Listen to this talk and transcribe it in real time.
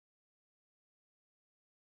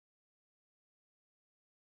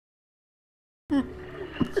Oh,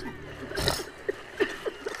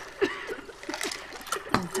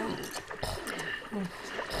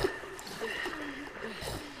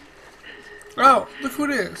 look who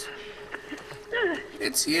it is.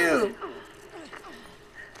 It's you.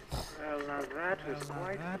 Well, now that was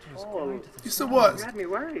quite the fall. Yes, it was. You had me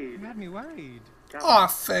worried. You had me worried. Aw,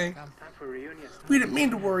 Faye. Time for a reunion. We didn't mean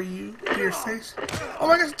to worry you, dear face. Oh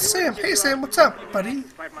my gosh, it's Sam. Hey, Sam, what's up, buddy?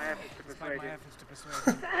 Despite my efforts to persuade you.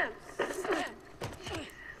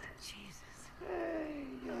 Jesus. Hey,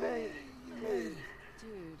 you made it. You made it.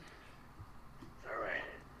 Dude. It's alright.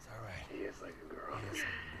 It's alright. He is like a girl. That's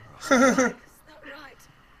not right.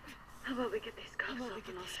 How about we get these cuffs How about we off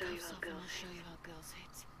get and I'll these show you cuffs how off and I'll girls show you how girls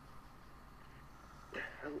hit. The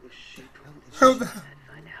hell is she doing? How the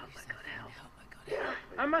find out I got help.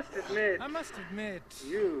 I must admit,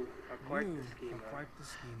 you are quite you the schemer. are quite the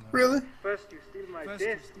schemer. Really? First you steal my First you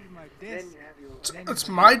disc, steal my then disc. you have your... It's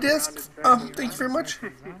my disc? Thank you very much.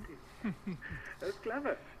 That's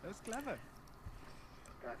clever. That's clever.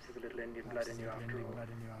 Perhaps there's a little Indian blood in you after all. Blood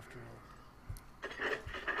in you after all.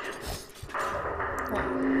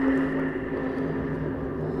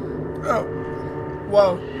 Oh.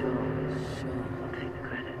 Whoa. I'll take the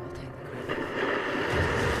credit.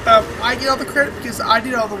 I get all the credit because I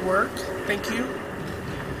did all the work. Thank you.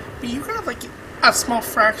 But you kind of like a small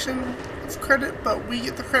fraction of credit, but we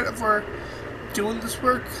get the credit for doing this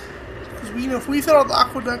work. Because we, if we filled out the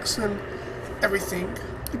aqueducts and everything,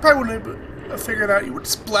 you probably wouldn't have figured out. You would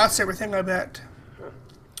just blast everything, I bet.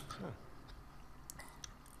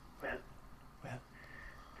 Well,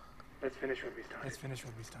 let's finish what we started. Let's finish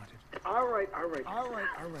what we started. All right.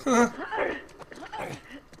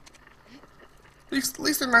 At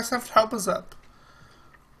least they're nice enough to help us up.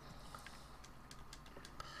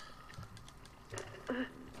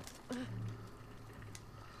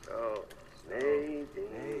 Oh, maybe.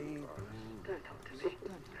 Don't talk to me.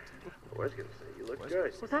 I was gonna say, you look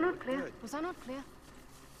good. Was I not clear? Was I not clear?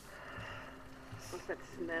 What's that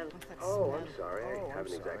smell? Oh, I'm sorry. I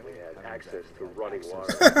haven't exactly had access to running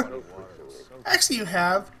water. Actually, you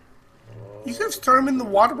have. You could have thrown him in the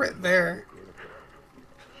water right there.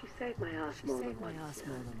 She saved my ass more than once.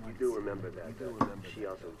 You do remember that. She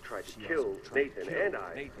also tried to kill Nathan and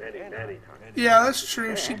I many times. Yeah, that's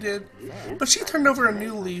true. She did. But she turned over a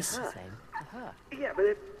new leaf. Yeah,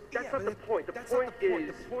 but that's not the point. The point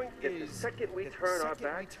is that the second we turn our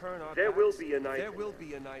back, there will be a knife.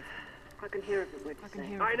 I can hear every word you're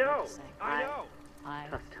saying. I know.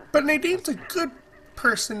 Trust her. But Nadine's a good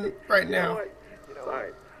person right now.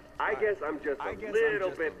 Fine. I guess I'm just a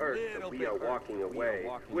little bit hurt that we are walking away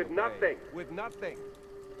with nothing.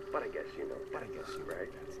 But I guess you know.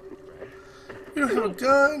 Right? We don't have a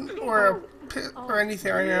gun or a pit or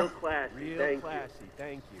anything right Real now. classy.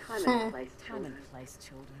 Thank you. Time and place, Time children. and place,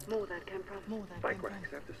 children. More that came from. More than Bike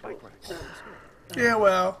racks after school. Yeah,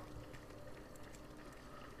 well.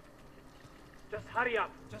 Just hurry up.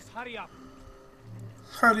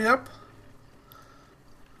 Hurry up.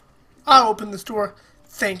 I'll open this door.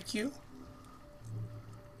 Thank you.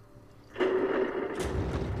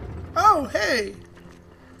 Oh, hey.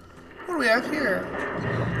 What do we have here?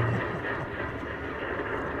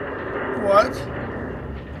 What?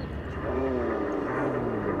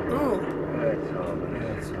 Ooh. That's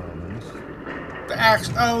ominous. The axe.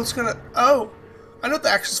 Oh, it's gonna. Oh. I know what the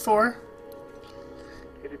axe is for.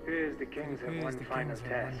 It appears the kings have one final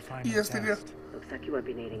test. Yes, they do. Looks like you won't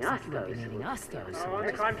be needing us, though. Oh, on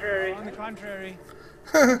the contrary.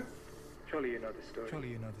 Surely you know the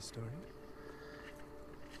story.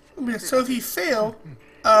 Yeah, so if you fail,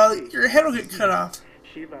 your head will get cut off.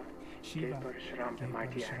 Shiva gave Parashuram the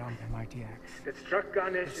mighty axe that struck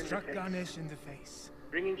Ganesh in the face,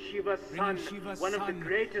 bringing Shiva's son, one of the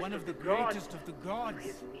greatest of the gods, to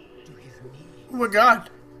his knee. Oh my god.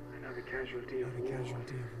 Another casualty of war.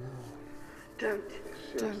 Don't.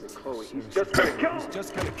 Chloe, he's just gonna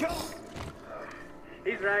kill him.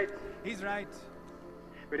 He's right.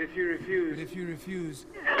 But if you refuse, you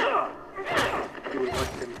will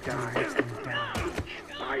let them die.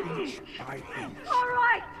 By each. All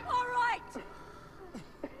right.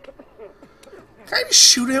 Can I just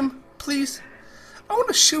shoot him, please? I want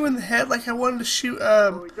to shoot him in the head like I wanted to shoot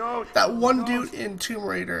that one dude in Tomb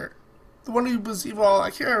Raider. The one who was evil.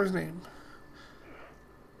 I can't remember his name.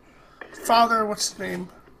 Father, what's his name?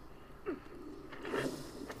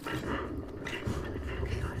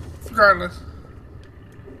 Regardless.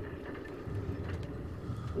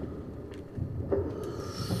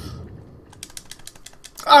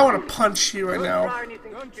 I want to punch you right now.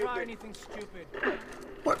 Don't try anything stupid.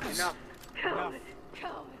 What? Enough. Coward.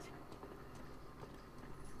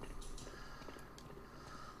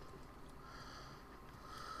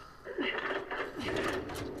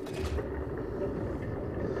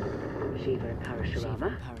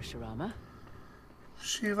 Parashurama.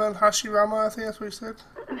 Shiva and Hashirama, I think that's what he said.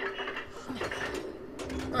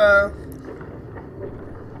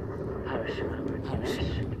 Parashurama,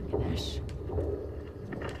 Parashurama. Ganesh.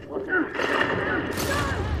 What now?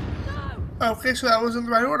 Okay, so that was in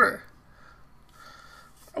the right order.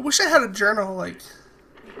 I wish I had a journal, like...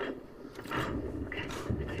 Okay,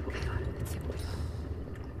 let's see what we got.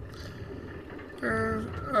 There's,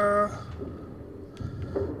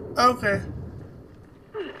 okay.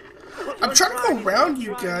 I'm trying to go around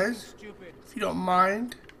you guys, if you don't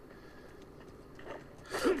mind.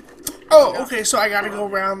 Oh, okay, so I gotta go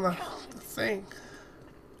around the thing.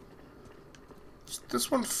 This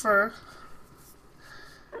one first.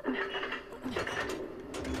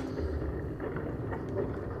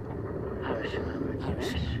 Parashurama,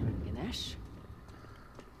 Ganesh. Ganesh.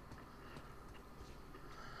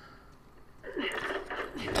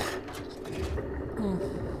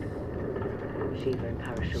 Shiva and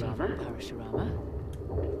Parashurama. Parashurama.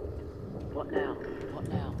 What now? What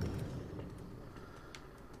now?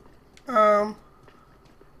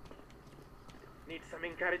 Need some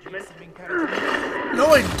encouragement? No,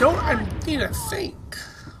 I don't. I need to think.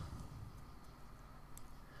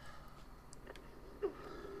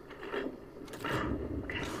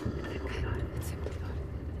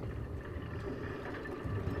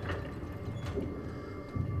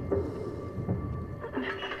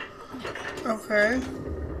 Okay.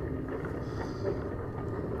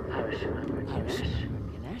 Parashurama, Ganesh.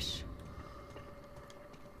 Ganesh.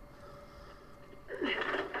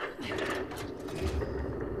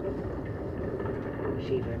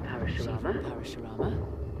 Shiva and Parashurama. Parashurama.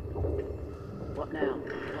 What now?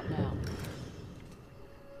 What now?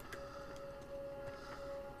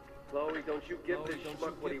 Chloe, don't you give this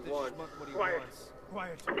schmuck what he wants. Quiet.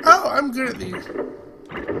 Quiet. Oh, I'm good at these.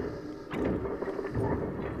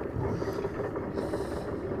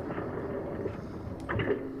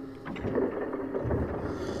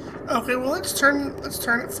 Okay, well let's turn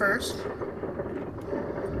it first.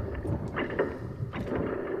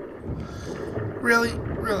 Really?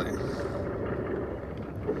 Really?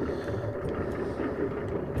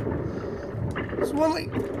 It's one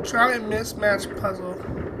like try and mismatch puzzle.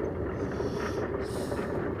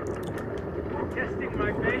 Testing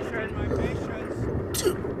my patience.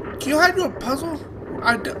 Dude, can you hide to a puzzle?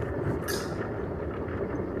 I don't.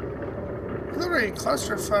 I'm literally a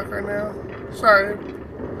clusterfuck right now. Sorry.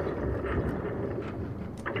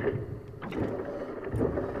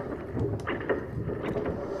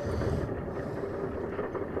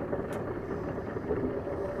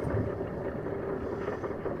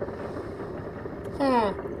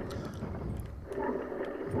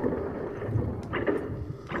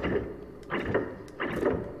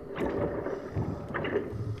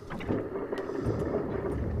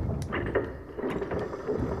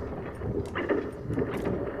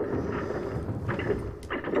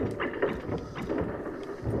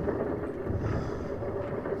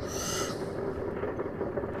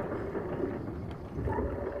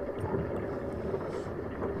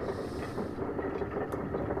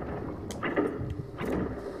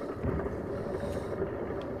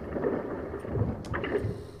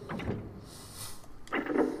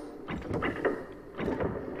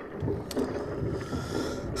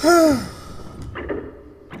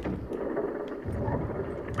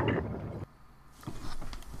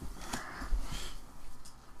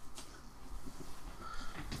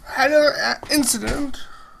 Had another incident.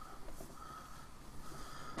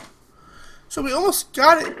 So we almost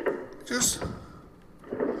got it. Just.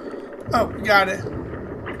 Oh, we got it.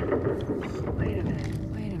 Wait a minute.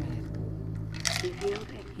 Wait a minute. He's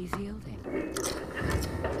yielding. He's yielding.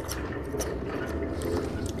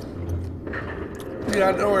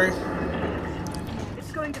 Yeah, don't worry.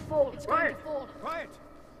 It's going to fall. Quiet. Quiet.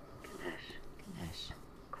 Ganesh, Ganesh.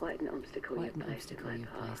 quite an obstacle Quite you an placed in obstacle my you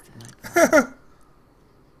path. placed in my path.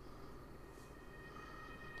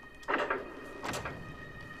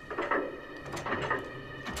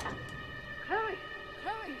 Chloe!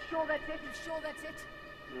 Chloe, you sure that's it? You sure that's it?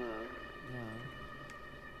 No. No.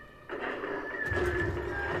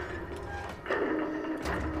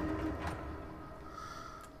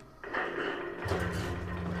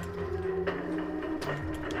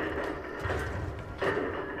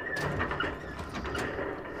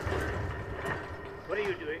 What are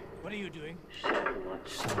you doing? What are you doing?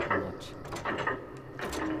 Watch. Watch.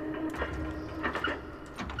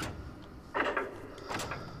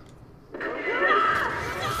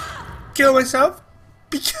 Kill myself?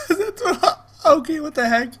 Because that's what I, okay, what the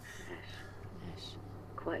heck? Ganesh.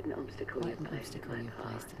 Quite an obstacle Quite you an placed in obstacle my you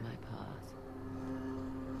path. placed in my path.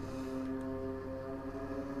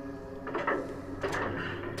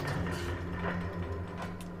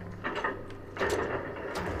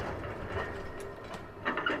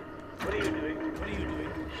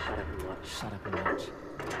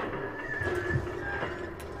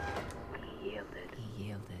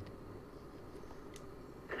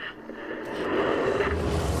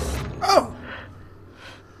 Oh!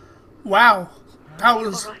 Wow. That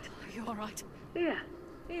was... All right. Are you alright? Yeah,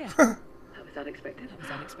 Yeah. that was unexpected. That was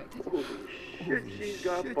unexpected. Shit, she's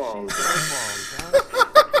got balls.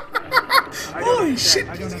 Holy shit,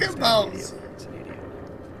 he's got balls.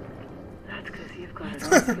 That's because you've got it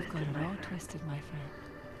You've all got twisted. it all twisted, my friend.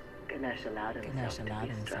 Ganesh allowed Ganesh allowed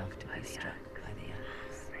himself himself to by be the struck axe. by the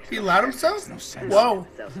axe. He allowed himself? Whoa.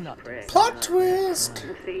 Self-suppressed. Plot twist.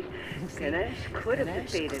 See, Ganesh could have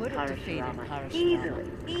Ganesh defeated could have defeated Parashurama Parashurama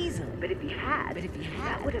easily. easily. But if he had,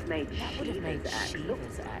 that would have made Shiva's axe look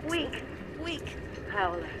axe weak, weak,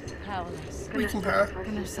 powerless. powerless. We can power.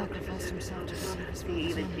 Ganesh sacrificed himself to save his See,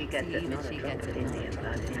 even she gets it. Not a drop of Indian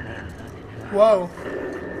blood in her. Whoa.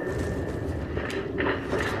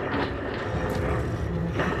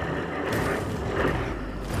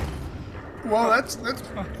 Well, that's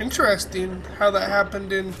interesting how that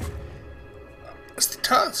happened in... It's the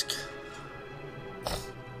Tusk.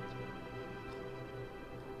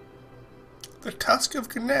 The Tusk of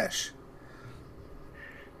Ganesh.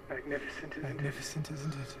 Magnificent,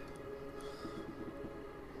 isn't it?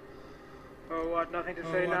 Oh, what? Nothing to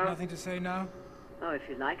Oh, say what, now? nothing to say now? Oh, if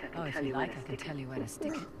you like, I Oh, can if tell you you where like, to I can stick tell you where to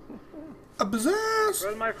stick it. A possess.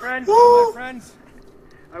 Well, my friend, Woo! Friends,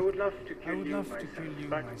 I would love to I kill would you love to myself, kill you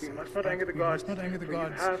but myself. we must not but anger the we gods. must not anger the for you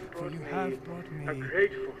gods, have for brought you me have brought me a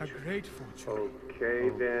great a fortune. great fortune. Okay,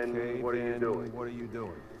 then, what are you doing? What are you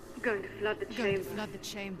doing? Going to flood the chamber. Flood the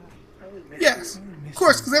chamber. Yes. Of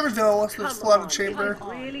course, because every villain wants to flood a chamber.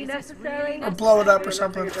 Really Is this necessary? really Or blow it up or Nothing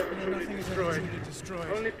something. is ever truly Nothing is ever destroyed. truly destroyed.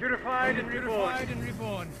 Only purified and reborn. Purified and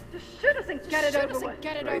reborn. Just shoot us and get it over with.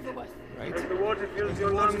 Get it over with. Right? As the water fills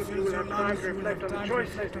your lungs, you will have time to reflect on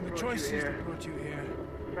the choices that brought you here.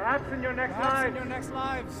 Perhaps in your next Perhaps life, in your next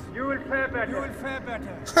lives, you will fare better. you will fare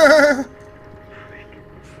better.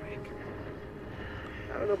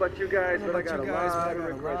 I don't know about you guys, but I got a you guys, lot but I of got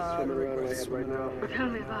a regrets lot swimming of around in my regrets head right swimming now. Tell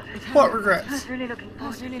me about it. What I regrets? was really looking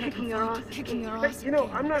forward to kicking your ass. Kicking your But, ass. you know,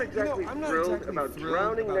 I'm not exactly I'm not thrilled exactly about thrilled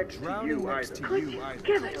drowning about next to drowning you next either. to you either.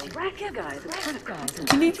 Give it a wreck, guys. I'm trying to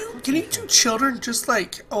concentrate. Can you do children just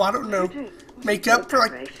like, oh, I don't know, make up for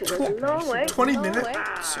like It's a long way. 20 Long minutes?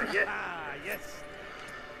 way. Yes.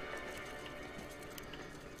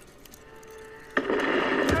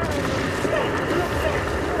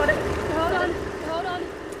 Got it. Hold on. Hold on.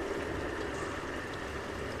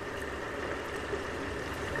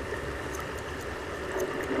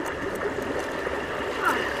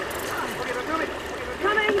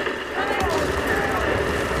 Coming.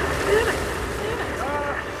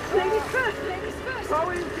 Ladies first. Ladies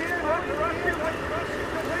first.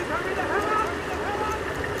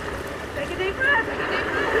 Take a deep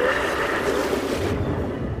breath.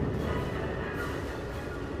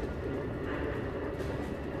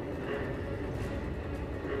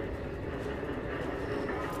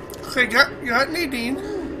 Okay, you got Nadine.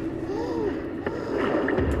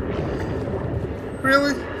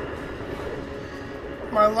 Really?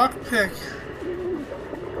 My luck pick.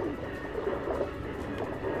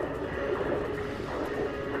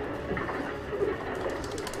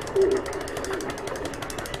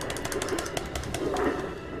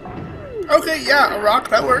 Okay, yeah, a rock,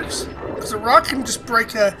 that works. Because a rock can just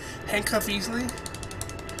break a handcuff easily.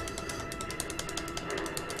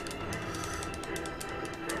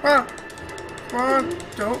 Come on. Come on.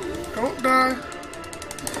 Don't die.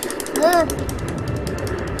 Come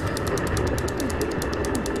on.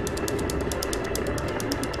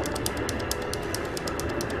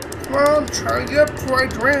 Come on, try to get up before I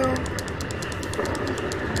drown.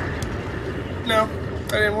 No,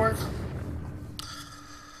 that didn't work.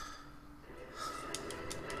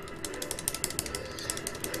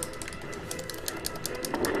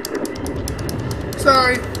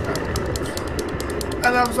 Sorry.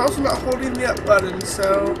 And I was also not holding the up button,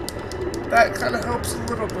 so that kind of helps a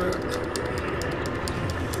little bit.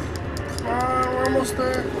 Come on, we're almost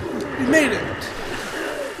there. We made it.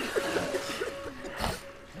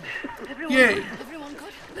 Yay. Everyone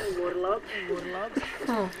good? Waterlogged.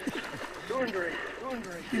 Oh, Don't worry.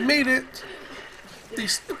 we made it. At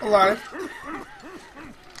least alive.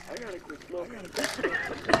 I gotta quit smoking.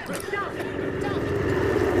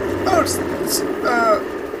 Oh, it's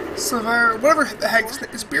Savire, whatever the heck,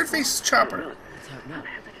 it's Beardface's chopper.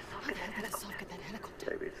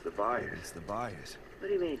 Maybe it's the buyers. It's the buyers. What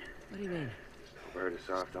do you mean? What do you mean? Word is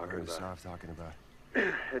soft I talking heard about. Soft talking about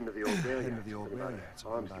Heading to the old heading billiard. to the old man. It's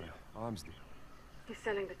Arms about deal. an arms deal. He's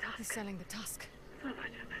selling the tusk. He's selling the tusk.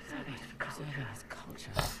 Preserving his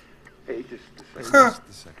culture. Hey, just Hey, listen. just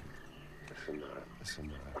a second. Listen,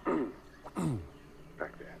 Listen,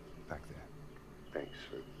 back there. back there. Thanks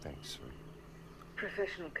for, Thanks for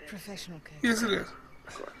Professional case. Professional case. Yes, it is.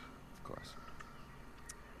 of course.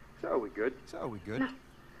 So we good? So we good?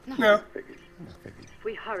 No. Figured. If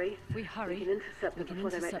we hurry, we can intercept them before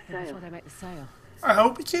they make the sale. I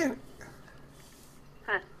hope we can.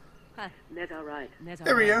 Ned's all right.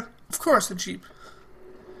 There we go. Of course, the Jeep.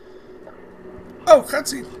 Oh,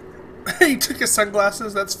 cutscene. He took his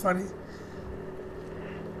sunglasses. That's funny.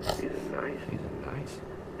 These are nice. These are nice.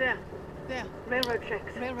 There. Railroad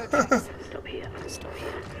tracks. Stop here.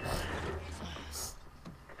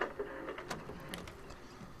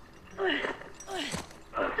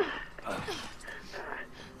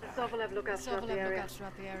 Let's have a look out throughout the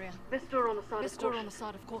area. This door on the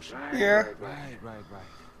side of caution. Yeah. Right.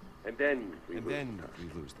 And then we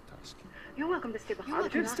lose the tusk. You're welcome to stay behind.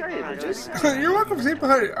 I'm just saying. You're welcome to stay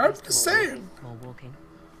behind it. I'm just saying. More walking.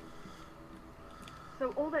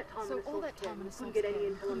 So all that time in the couldn't get any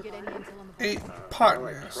intel on the 8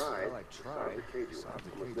 partners. Tried.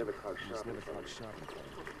 Never caught shot.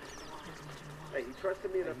 Hey, he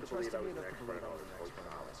trusted me enough to believe I was an expert on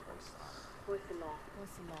this. Voice the law.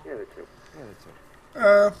 Yeah, the two.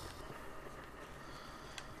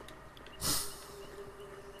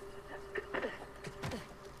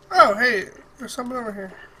 Oh, hey. There's someone over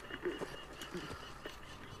here.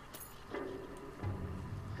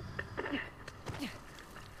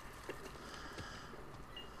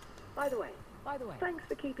 By the way, thanks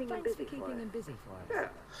for keeping him busy for us.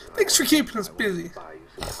 Thanks for keeping us busy. Buy you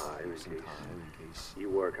some time in case you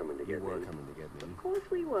were coming to get me. Of course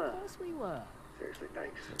we were. Seriously,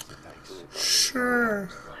 thanks. Sure.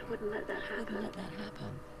 I wouldn't let that happen.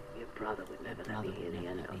 Your brother would never let me hear the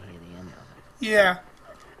end of it. Yeah.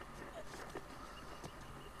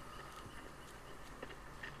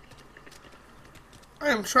 I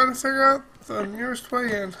am trying to figure out the nearest way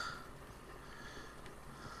in.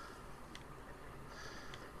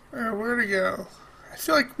 Where to go? I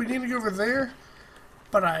feel like we need to go over there,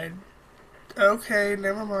 but okay,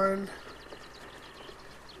 never mind.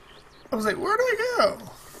 I was like, where do I go?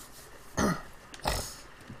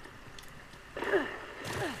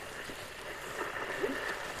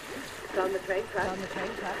 Down the train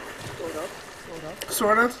track.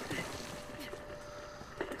 Sort of.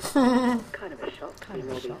 Kind of a shock. All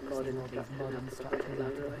these modern structures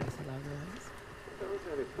Those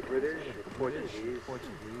are the British,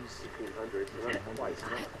 Portuguese, 1800s, not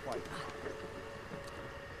quite.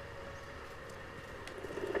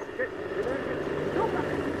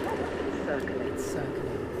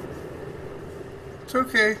 It's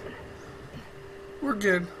okay. We're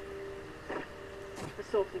good. The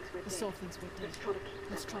softness we're doing.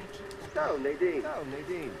 Let's try to keep. So, Nadine.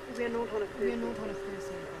 We are not on a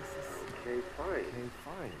Thursday. Okay,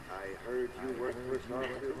 fine. I heard you work for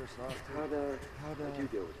Soft. How'd you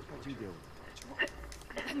deal with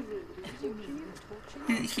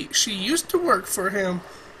it? She used to work for him.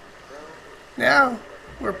 Now,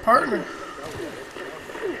 we're partners.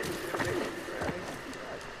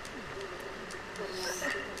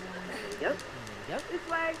 Yep. This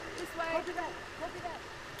way. Copy that.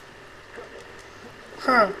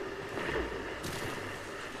 Huh.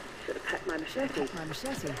 Should have packed my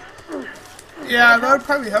machete. Yeah, that would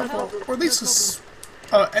probably be helpful. Or at least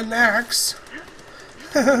an axe.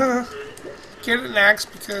 Get an axe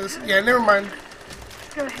because... Yeah, never mind.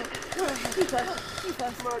 Go ahead. You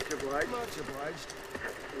first. Much obliged.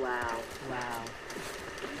 Wow.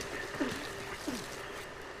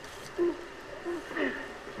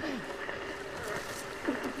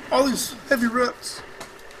 All these heavy reps.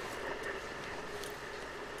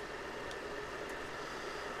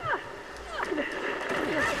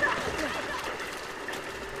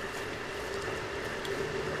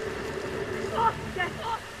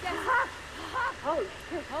 Holy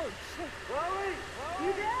shit. Chloe!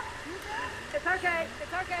 You there? It's okay.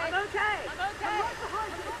 I'm okay.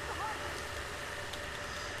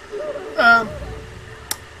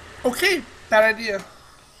 Okay, bad idea.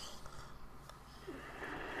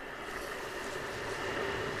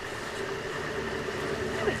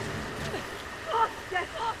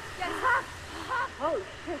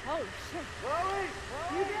 Holy shit. Chloe!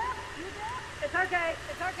 You there? It's okay.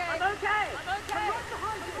 I'm okay.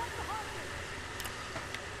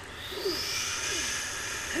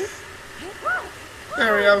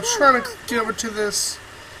 There we go. I was trying to get over to this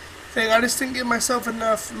thing. I just didn't give myself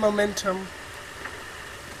enough momentum.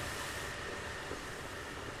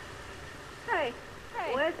 Hey.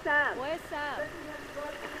 Where's Sam?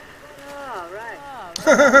 Oh, right.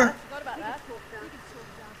 Forgot about that.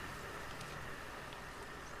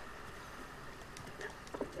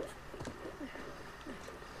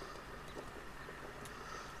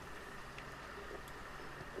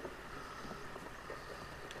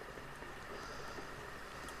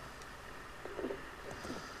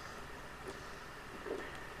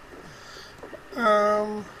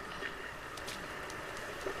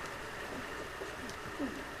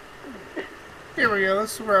 we go.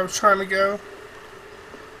 This is where I was trying to go.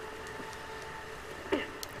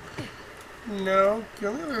 No,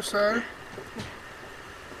 go on the other side.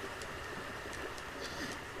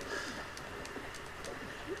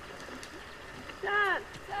 Dad!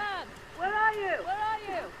 Dad! Where are you? Where are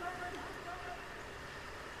you?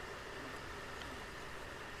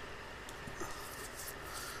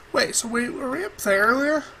 Wait, so were we up there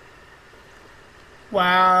earlier?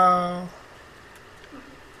 Wow.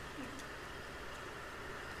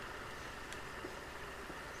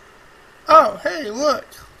 Oh, hey, look.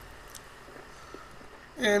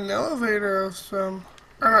 An elevator of some,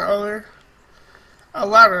 or not elevator, a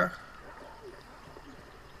ladder.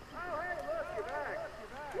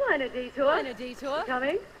 Why in a detour? Why in a detour? You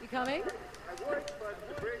coming? You coming? I would, but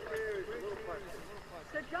the bridge here is a little funny.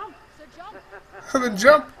 So jump. So jump. And then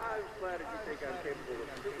jump. I'm flattered you think I'm capable of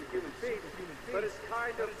superhuman feats, but it's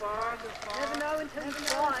kind of far. Never know until you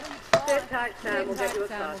try. Sit tight, Sam. We'll get you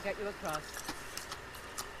Sam will across. get you across.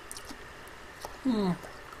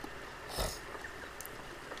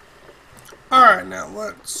 Alright, now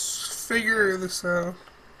let's figure this out.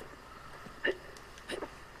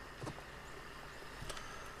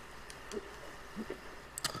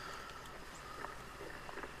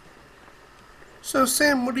 So,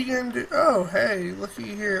 Sam, what are you gonna do? Oh, hey,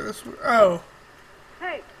 looky here. This. Oh.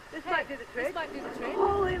 Hey, this might do the trick. This might do the trick.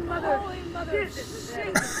 Holy mother. Holy mother. Shit, this is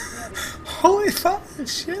heavy. Holy fucking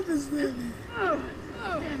shit is this?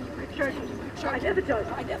 I never joke.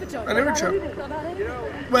 I never joke. I never joke. Not about anything. You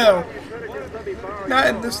know, Well, you could have just let me borrow not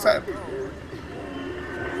your in this type. here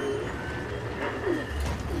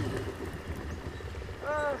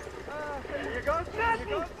you go.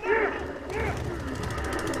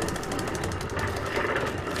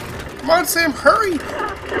 Come on, Sam, hurry!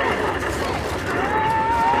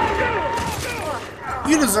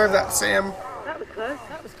 You deserve that, Sam. That was close.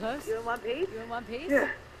 That was close. You in one piece? You in one piece?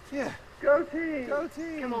 Yeah. Go team. Go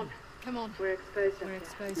team. Come on. Come on. We're exposed. We're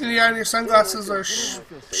exposed. Yeah, and your sunglasses are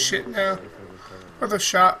shit now. Or they're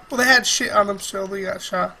shot. Well, they had shit on them, so they got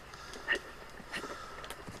shot.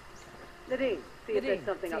 Nadine, see if there's Nadine,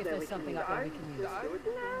 something see up if there we there's can something use. up there we can use.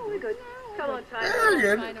 No, we're good. Come on, Yeah, Tyler. we're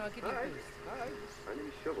good. I know, I'll give you a boost. I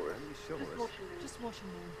need chivalrous. Just wash him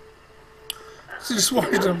So just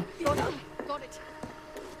watch them. down. Got it.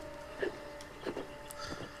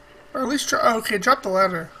 Or at least try. Oh, okay, drop the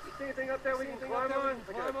ladder. See anything up there we can climb on?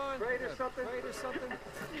 Like a braid or something?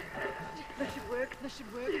 This should work. This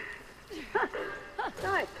should work.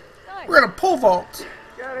 Nice. Nice. We're gonna pole vault.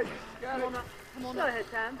 Got it. Come on up. Come on Go up. ahead,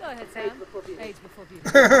 Sam. Go ahead, Sam. AIDS before beauty. AIDS before beauty.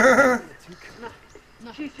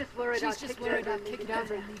 No. She's just worried I'll She's just kick worried you I'll over and kick leave you you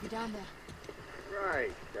over down and leave you down there.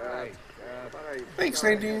 Right. But Thanks,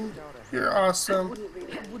 Nadine. You're awesome. Wouldn't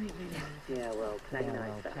really. I wouldn't really. Yeah, well, play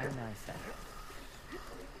nice. Play nice.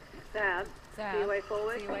 Sam, Sam, see your way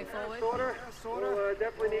forward. see your way forward. Sorta. We'll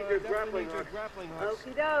definitely need your grappling hooks.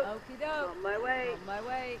 Okie doke. Okie doke. On my way. On my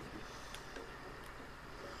way.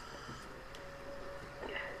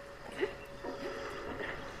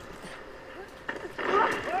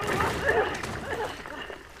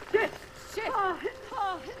 Shit. Oh,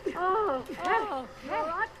 Oh,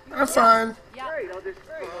 alright. I'm fine. yeah. Great, I'll just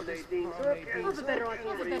follow Nadine. Have a better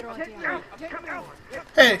idea. That's a better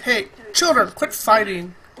idea. Hey, children, quit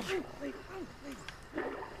fighting.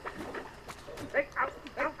 Hey, out.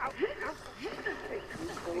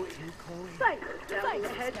 Thanks. Down your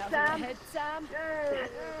head, Down Sam. your head, Sam.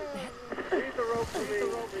 Leave the rope for me.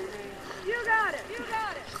 You got it.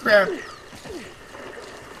 Crap. There's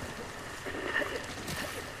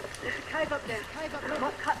a cave up there. Cave up there.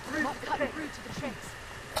 Not cut through. Not cut through to the tricks.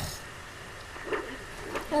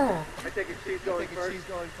 Oh. I think she's going first.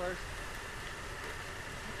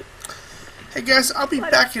 Hey guys, I'll be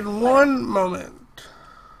back in one moment.